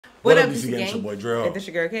What up, DC Gang? It's your boy Dre. And this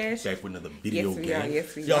your girl Cash. Back with another video game.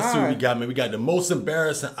 Yes, we Y'all are. see what we got, man. We got the most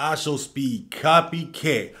embarrassing iShowSpeed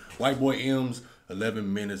Copycat. WhiteBoyEm's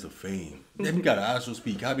 11 minutes of fame. Then we got an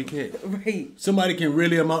iShowSpeed Copycat. Right. Somebody can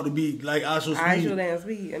really amount to be like iShowSpeed.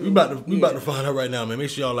 iShowSpeed. I mean, we about to find out right now, man. Make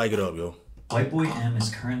sure y'all like it up, yo. WhiteBoyEm is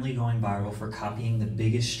currently going viral for copying the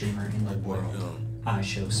biggest streamer in the world,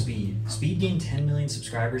 iShowSpeed. Speed gained 10 million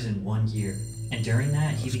subscribers in 1 year, and during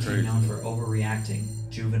that, he became known for overreacting,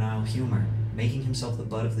 juvenile humor, making himself the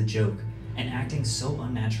butt of the joke, and acting so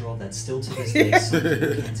unnatural that still to this day, some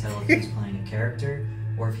people can't tell if he's playing a character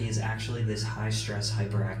or if he is actually this high-stress,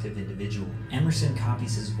 hyperactive individual. Emerson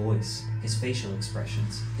copies his voice, his facial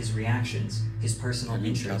expressions, his reactions, his personal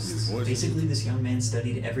interests. Basically, this young man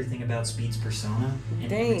studied everything about Speed's persona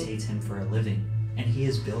and imitates him for a living, and he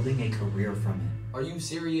is building a career from it. Are you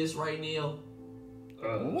serious right now?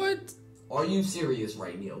 What? Are you serious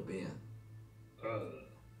right now, Ben? Are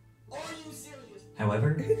you serious?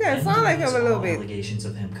 However, He kinda sound like him a little bit. Allegations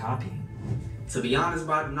of him copying. To be honest,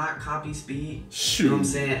 bro, I do not copy Speed. Shoot. You know what I'm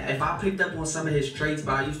saying? If I picked up on some of his traits,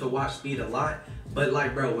 but I used to watch Speed a lot. But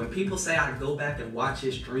like, bro, when people say I go back and watch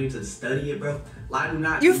his streams and study it, bro, like, I do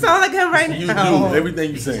not. You sound like him right You now. do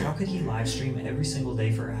everything you Because say. how could he live stream every single day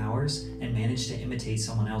for hours and manage to imitate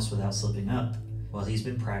someone else without slipping up? Well, he's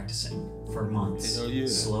been practicing for months, Hell yeah.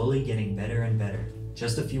 slowly getting better and better.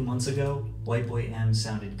 Just a few months ago, WhiteBoyEm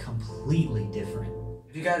sounded completely different.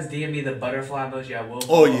 If you guys DM me the butterfly emoji, I will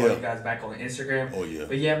Oh, follow yeah. you guys back on Instagram. Oh yeah.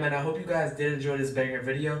 But yeah, man, I hope you guys did enjoy this banger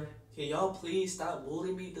video. Can y'all please stop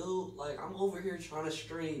bullying me, dude? Like, I'm over here trying to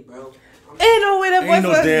stream, bro. Ain't no way that boy Ain't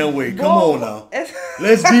no sound- damn way. Come Whoa. on now.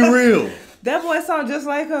 Let's be real. That boy sound just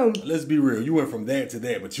like him. Let's be real. You went from that to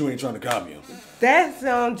that, but you ain't trying to copy him. That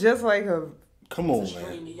sound just like him. Come on, man.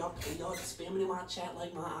 Stream me. Y'all spamming in my chat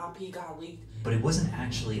like my IP got leaked. But it wasn't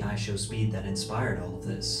actually iShowSpeed that inspired all of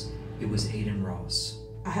this. It was Aiden Ross.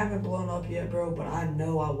 I haven't blown up yet, bro, but I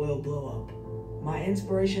know I will blow up. My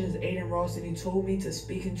inspiration is Aiden Ross, and he told me to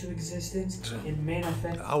speak into existence and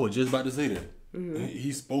manifest. I was just about to say that.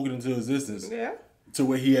 He spoke it into existence. Yeah. To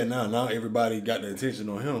where he at now. Now everybody got the attention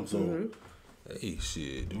on him. So, hey,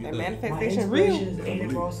 shit. Do you That know? My manifestation real. inspiration is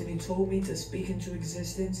Aiden Ross, and he told me to speak into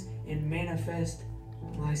existence and manifest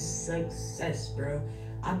my success, bro.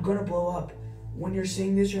 I'm gonna blow up. When you're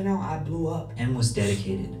seeing this right now, I blew up. M was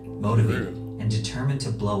dedicated, motivated, and determined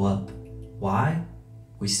to blow up. Why?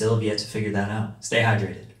 We still have yet to figure that out. Stay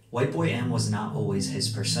hydrated. WhiteBoyEm was not always his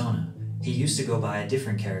persona. He used to go by a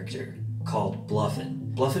different character, called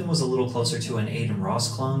Bluffin. Bluffin was a little closer to an Aiden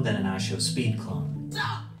Ross clone than an iShowSpeed clone. What's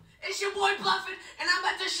up? It's your boy Bluffin, and I'm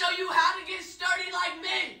about to show you how to get started like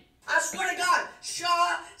me. I swear to God,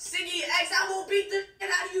 Shaw, Siggy, X, I will beat the shit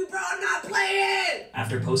out of you, bro. I'm not playing.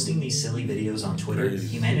 After posting these silly videos on Twitter,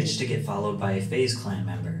 he managed to get followed by a FaZe clan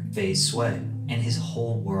member, FaZe Sway, and his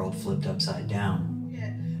whole world flipped upside down.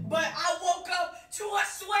 Yeah, but I woke up to a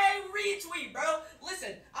Sway retweet, bro.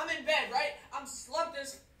 Listen, I'm in bed, right? I'm slumped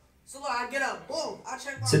this. So look, I get up, boom, I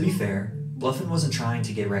check my To be fair, Bluffin wasn't trying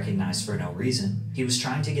to get recognized for no reason. He was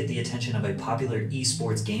trying to get the attention of a popular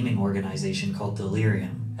esports gaming organization called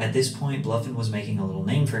Delirium. At this point, Bluffin was making a little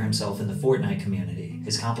name for himself in the Fortnite community.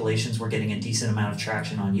 His compilations were getting a decent amount of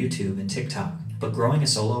traction on YouTube and TikTok. But growing a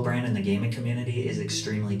solo brand in the gaming community is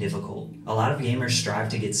extremely difficult. A lot of gamers strive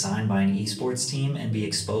to get signed by an esports team and be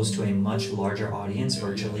exposed to a much larger audience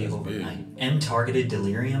virtually overnight. M targeted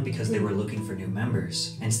Delirium because they were looking for new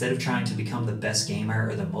members. Instead of trying to become the best gamer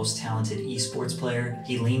or the most talented esports player,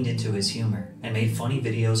 he leaned into his humor and made funny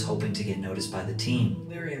videos hoping to get noticed by the team.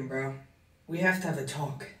 Lyrian, bro, we have to have a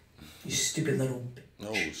talk. You stupid little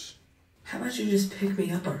bitch. How about you just pick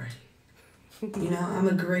me up already? You know, I'm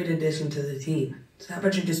a great addition to the team. So how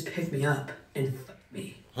about you just pick me up and fuck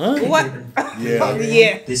me? Huh? What? Yeah.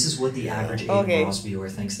 Yeah. This is what the average Aiden Ross viewer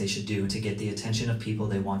thinks they should do to get the attention of people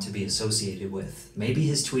they want to be associated with. Maybe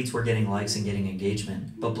his tweets were getting likes and getting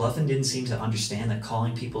engagement, but Bluffin didn't seem to understand that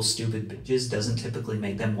calling people stupid bitches doesn't typically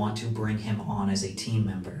make them want to bring him on as a team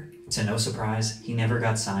member. To no surprise, he never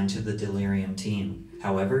got signed to the Delirium team.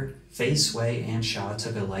 However, FaZe, Sway, and Shaw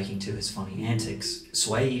took a liking to his funny antics.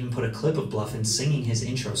 Sway even put a clip of Bluffin singing his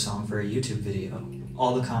intro song for a YouTube video.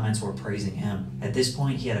 All the comments were praising him. At this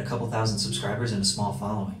point, he had a couple thousand subscribers and a small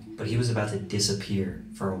following, but he was about to disappear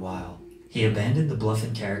for a while. He abandoned the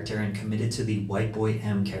Bluffin character and committed to the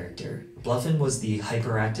WhiteBoyEm character. Bluffin was the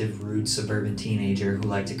hyperactive, rude suburban teenager who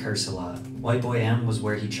liked to curse a lot. WhiteBoyEm was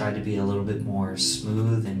where he tried to be a little bit more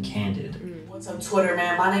smooth and candid. What's up, Twitter,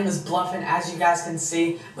 man? My name is Bluffin, as you guys can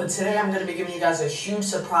see. But today I'm going to be giving you guys a huge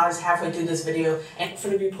surprise halfway through this video. And I'm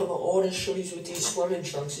going to be pulling all the shorties with these swimming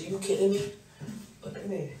trunks. Are you kidding me? Look at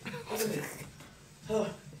me. Look at me.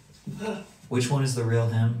 Which one is the real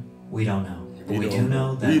him? We don't know. But we do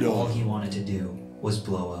know that all he wanted to do was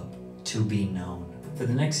blow up, to be known. For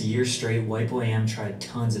the next year straight, WhiteBoyEm tried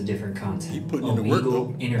tons of different content. He put in the work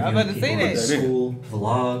though. Interviewing people at school,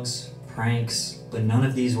 vlogs, pranks, but none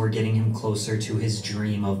of these were getting him closer to his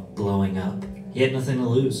dream of blowing up. He had nothing to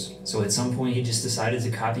lose, so at some point he just decided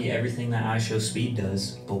to copy everything that iShowSpeed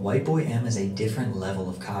does. But WhiteBoyEm is a different level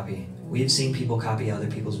of copying. We have seen people copy other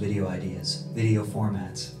people's video ideas, video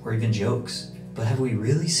formats, or even jokes. But have we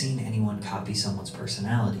really seen anyone copy someone's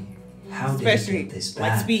personality? How did it get this bad?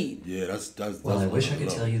 Like Speed. Yeah, that's well, I wish I could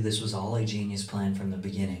tell you this was all a genius plan from the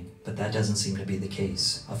beginning, but that doesn't seem to be the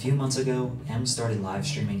case. A few months ago, M started live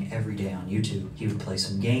streaming every day on YouTube. He would play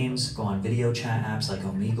some games, go on video chat apps like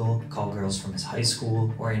Omegle, call girls from his high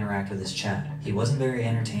school, or interact with his chat. He wasn't very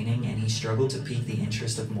entertaining, and he struggled to pique the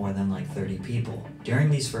interest of more than like 30 people. During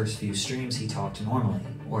these first few streams, he talked normally,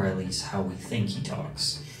 or at least how we think he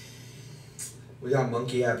talks. We got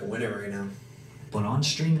Monkey App winning right now. But on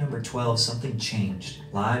stream number 12, something changed.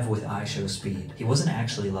 Live with iShowSpeed. He wasn't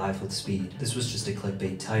actually live with Speed. This was just a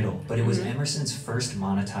clickbait title. But it was Emerson's first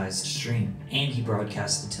monetized stream. And he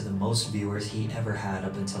broadcasted to the most viewers he ever had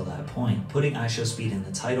up until that point. Putting iShowSpeed in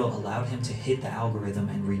the title allowed him to hit the algorithm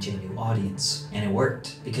and reach a new audience. And it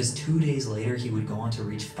worked, because 2 days later he would go on to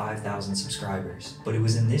reach 5,000 subscribers. But it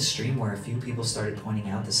was in this stream where a few people started pointing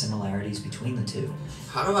out the similarities between the two.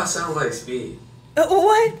 How do I sound like Speed?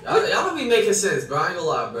 What? Y'all don't be making sense, bro. I ain't gonna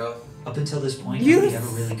lie, bro. Up until this point, nobody ever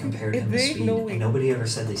really compared him to Speed, and nobody ever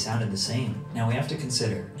said they sounded the same. Now we have to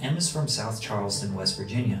consider, M is from South Charleston, West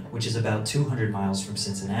Virginia, which is about 200 miles from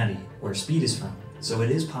Cincinnati, where Speed is from. So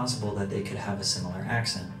it is possible that they could have a similar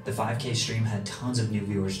accent. The 5K stream had tons of new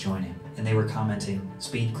viewers joining, and they were commenting,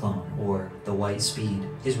 Speed clone, or the white Speed.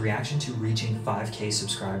 His reaction to reaching 5K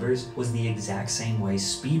subscribers was the exact same way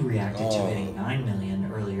Speed reacted to hitting 9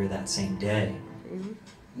 million earlier that same day.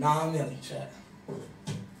 9 million, chat.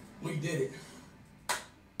 We did it.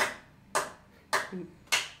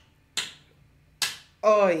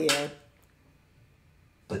 Oh, yeah.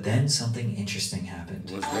 But then something interesting happened.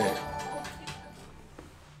 What's that?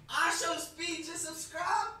 iShowSpeed just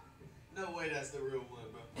subscribe? No way that's the real one,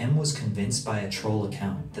 bro. M was convinced by a troll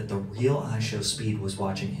account that the real iShowSpeed was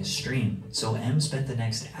watching his stream, so M spent the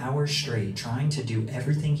next hour straight trying to do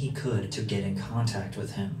everything he could to get in contact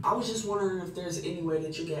with him. I was just wondering if there's any way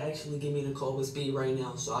that you could actually give me the call with Speed right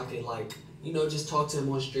now so I could, like, you know, just talk to him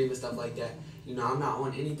on stream and stuff like that. You know, I'm not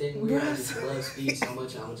on anything weird. I just love Speed so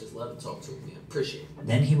much. I would just love to talk to him, man. Appreciate it.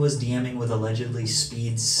 Then he was DMing with allegedly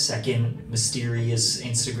Speed's second mysterious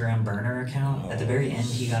Instagram burner account. At the very end,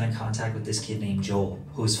 he got in contact with this kid named Joel,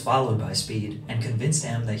 who was followed by Speed, and convinced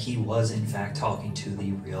M that he was in fact talking to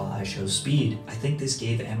the real iShowSpeed. I think this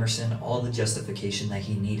gave Emerson all the justification that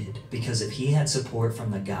he needed, because if he had support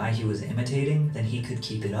from the guy he was imitating, then he could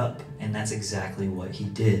keep it up, and that's exactly what he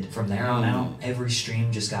did. From there on out, every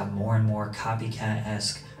stream just got more and more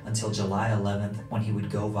copycat-esque until July 11th, when he would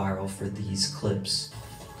go viral for these clips.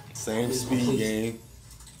 Same Speed game.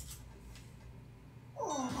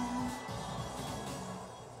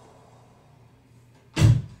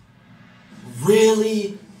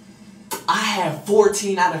 Really? I have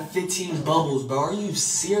 14 out of 15 bubbles, bro. Are you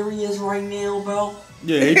serious right now, bro?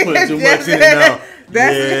 Yeah, he put too much in it now.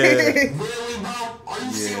 Really, bro? Are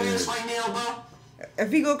you serious right now, bro?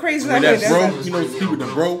 If he go crazy When like that bro, you know, people the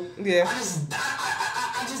bro. Yeah.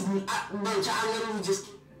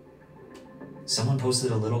 Someone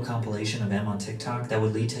posted a little compilation of M on TikTok that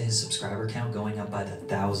would lead to his subscriber count going up by the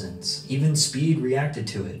thousands. Even Speed reacted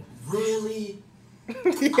to it. Really?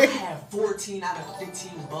 I have 14 out of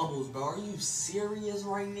 15 bubbles, bro. Are you serious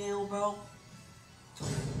right now, bro?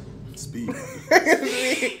 Speed.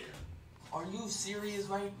 Are you serious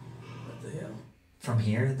right? What the hell? From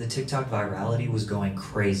here, the TikTok virality was going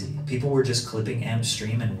crazy. People were just clipping M's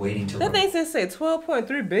stream and waiting to That thing said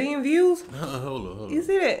 12.3 billion views. Hold on. You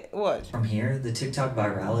see that? Watch. From here, the TikTok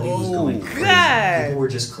virality was going crazy. God. People were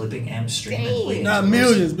just clipping M's stream and waiting Not to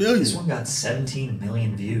millions, billions. This one got 17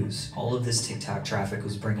 million views. All of this TikTok traffic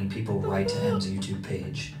was bringing people right to M's YouTube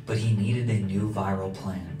page. But he needed a new viral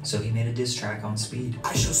plan, so he made a diss track on Speed.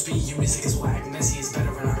 iShowSpeed, your music is whack. Messi is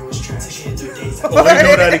better, Ronaldo was trash. Can't do days. Oh, he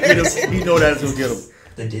know that to get him. He know that's gonna get him.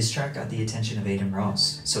 The diss track got the attention of Aiden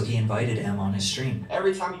Ross, so he invited M on his stream.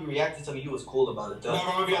 Every time you reacted to me, you was cool about it, though. No,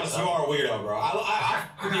 I'm gonna be honest, you are a weirdo, bro.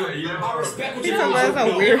 I respect what He you're talking about doing.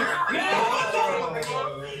 something weird.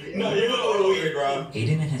 No, you're a little weird, bro.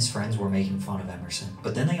 Aiden and his friends were making fun of Emerson,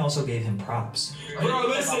 but then they also gave him props. Bro,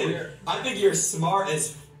 listen, I think you're smart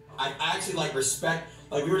as... I actually, like, respect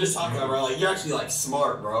Like, we were just talking about, bro. Like, you're actually, like,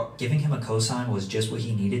 smart, bro. Giving him a cosign was just what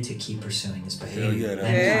he needed to keep pursuing his behavior. Yeah,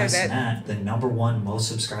 Then Kai Cenat, the #1 most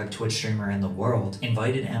subscribed Twitch streamer in the world,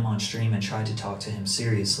 invited M on stream and tried to talk to him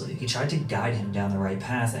seriously. He tried to guide him down the right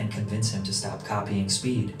path and convince him to stop copying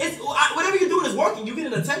Speed. Whatever you're doing is working. You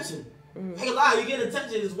getting attention. Ain't gonna lie, you getting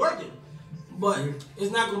attention, it's working. But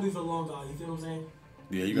it's not gonna be for the long haul. You feel what I'm saying?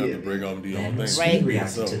 Yeah, you got to break off and do your own Then thing. Speed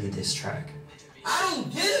reacted to the diss track. I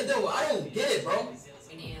don't get it though. I don't get it, bro.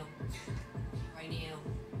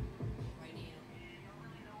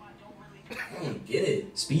 I don't get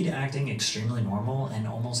it. Speed acting extremely normal and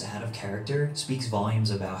almost out of character speaks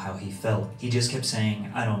volumes about how he felt. He just kept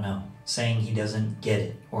saying, I don't know, saying he doesn't get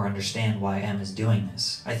it or understand why M is doing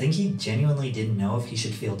this. I think he genuinely didn't know if he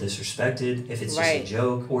should feel disrespected, if it's just a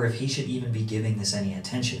joke, or if he should even be giving this any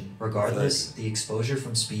attention. Regardless, the exposure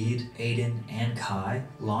from Speed, Aiden, and Kai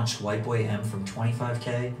launched WhiteBoyEm from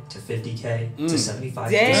 25K to 50K to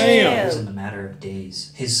 75K in a matter of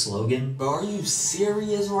days. His slogan, Bro, are you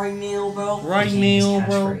serious right now, bro? became his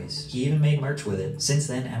catchphrase. He even made merch with it. Since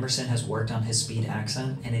then, Emerson has worked on his Speed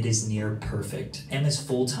accent, and it is near perfect. M is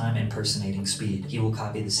full-time impersonating Speed. He will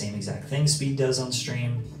copy the same exact thing Speed does on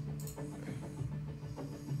stream,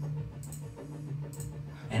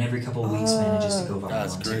 and every couple weeks manages to go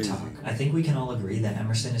viral on TikTok. I think we can all agree that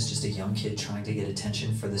Emerson is just a young kid trying to get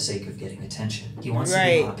attention for the sake of getting attention. He wants to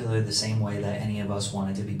be popular the same way that any of us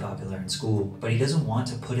wanted to be popular in school, but he doesn't want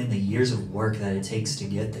to put in the years of work that it takes to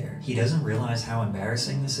get there. He doesn't realize how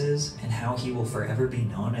embarrassing this is and how he will forever be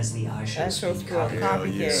known as the iShowSpeed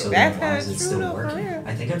Copycat. So then why is it still working?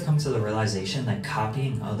 I think I've come to the realization that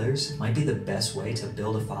copying others might be the best way to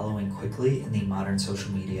build a following quickly in the modern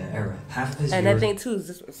social media era. Half of his I think too,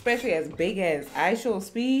 especially as big as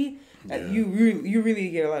iShowSpeed, you really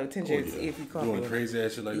get a lot of attention if you copy doing crazy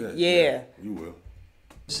ass shit like that. Yeah, you will.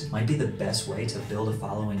 Might be the best way to build a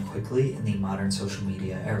following quickly in the modern social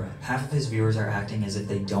media era. Half of his viewers are acting as if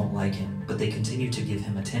they don't like him, but they continue to give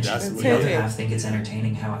him attention. The other half think it's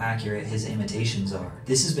entertaining how accurate his imitations are.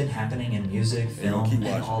 This has been happening in music, film,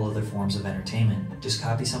 and all other forms of entertainment. Just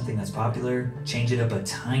copy something that's popular, change it up a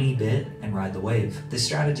tiny bit, and ride the wave. This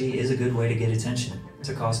strategy is a good way to get attention,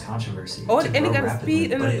 to cause controversy, to and grow it got rapidly,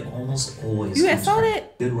 speed, but it almost always you comes saw from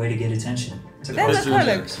that? Good way to get attention, to That cause look kind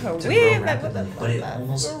controversy, of to weird, grow rapidly, but it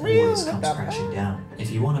almost real? always comes crashing down.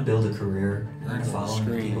 If you want to build a career, earn a following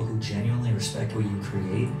of people who genuinely respect what you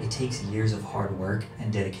create, it takes years of hard work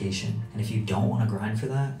and dedication. And if you don't want to grind for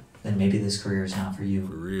that, then maybe this career is not for you.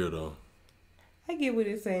 For real though. I get what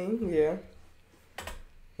it's saying, yeah.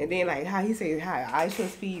 And then like how he said how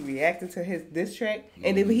iShowSpeed reacted to his diss track,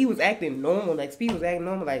 and then he was acting normal, like Speed was acting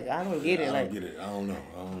normal, like I don't get it, I don't get it. I don't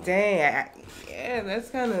know. Dang, yeah, that's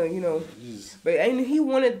kind of but and he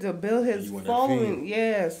wanted to build his following,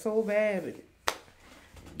 so bad. But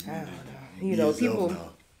I don't know,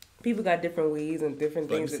 people got different ways and different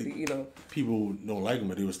things that People don't like him,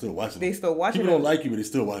 but they were still watching. They still watching. People don't like you, but they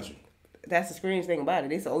still watching. That's the strange thing about it.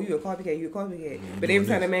 They say, "Oh, you a copycat, you a copycat." But every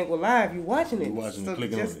time that man go live, you watching it. You watching so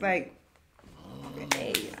clicking just on like,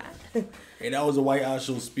 hey, that was a white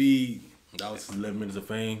iShowSpeed. That was 11 minutes of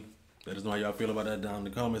fame. Let us know how y'all feel about that down in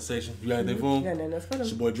the comment section. You got anything for him? Yeah, that's for them.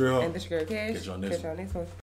 It's your boy Drill. And this girl Cash. Catch y'all next one.